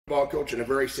Ball coach and a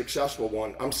very successful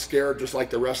one. I'm scared just like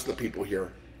the rest of the people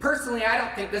here. Personally, I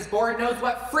don't think this board knows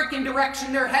what freaking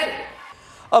direction they're headed.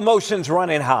 Emotions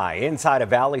running high inside a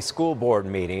Valley School Board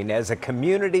meeting as a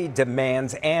community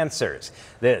demands answers.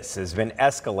 This has been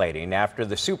escalating after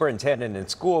the superintendent and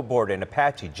school board in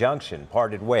Apache Junction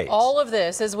parted ways. All of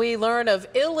this as we learn of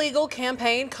illegal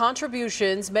campaign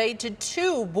contributions made to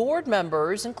 2 board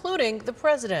members, including the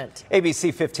president.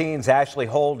 ABC 15's Ashley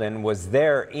Holden was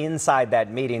there inside that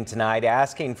meeting tonight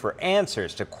asking for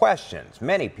answers to questions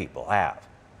many people have.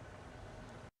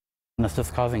 It's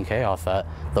just causing chaos at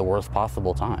the worst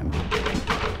possible time.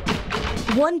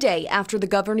 One day after the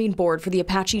governing board for the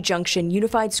Apache Junction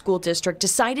Unified School District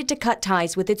decided to cut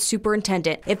ties with its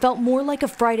superintendent, it felt more like a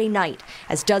Friday night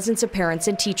as dozens of parents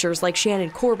and teachers like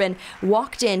Shannon Corbin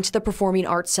walked into the Performing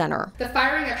Arts Center. The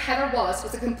firing of Heather Wallace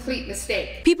was a complete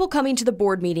mistake. People coming to the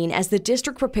board meeting as the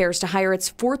district prepares to hire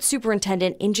its 4th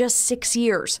superintendent in just 6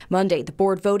 years. Monday, the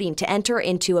board voting to enter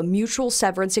into a mutual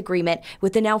severance agreement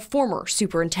with the now former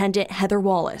superintendent Heather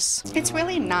Wallace. It's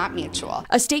really not mutual.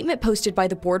 A statement posted by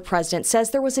the board president says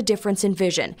there was a difference in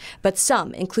vision, but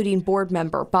some, including board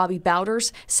member Bobby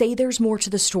Bowders, say there's more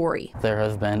to the story. There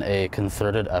has been a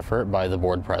concerted effort by the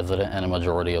board president and a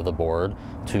majority of the board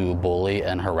to bully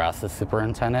and harass the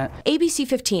superintendent. ABC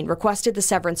 15 requested the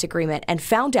severance agreement and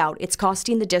found out it's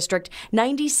costing the district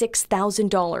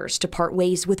 $96,000 to part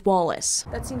ways with Wallace.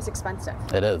 That seems expensive.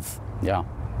 It is, yeah.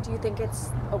 Do you think it's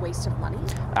a waste of money?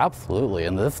 Absolutely,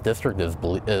 and this district is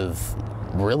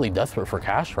really desperate for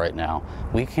cash right now.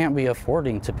 We can't be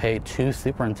affording to pay 2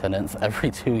 superintendents every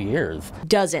 2 years.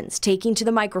 Dozens taking to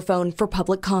the microphone for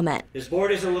public comment. This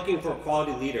board isn't looking for a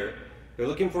quality leader. They're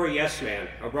looking for a yes man,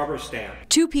 a rubber stamp.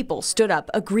 2 people stood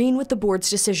up agreeing with the board's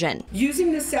decision.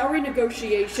 Using the salary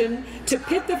negotiation to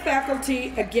pit the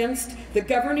faculty against the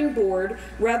governing board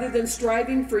rather than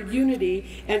striving for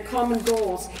unity and common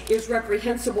goals is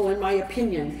reprehensible in my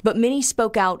opinion. But many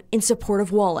spoke out in support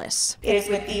of Wallace. It is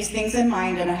with these things in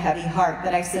mind and a heavy heart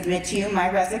that I submit to you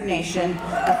my resignation.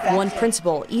 One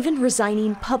principal even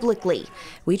resigning publicly.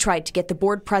 We tried to get the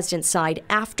board president's side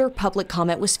after public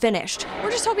comment was finished.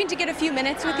 We're just hoping to get a few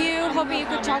minutes with you, hoping you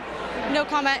could talk. No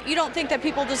comment. You don't think that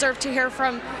people deserve to hear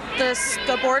from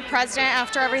the board president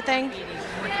after everything?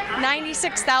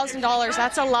 $96,000,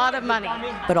 that's a lot of money.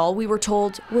 But all we were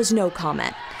told was no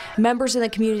comment. Members in the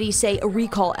community say a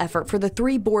recall effort for the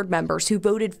 3 board members who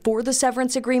voted for the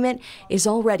severance agreement is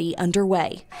already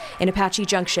underway. In Apache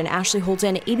Junction, Ashley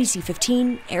Holden, ABC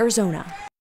 15, Arizona.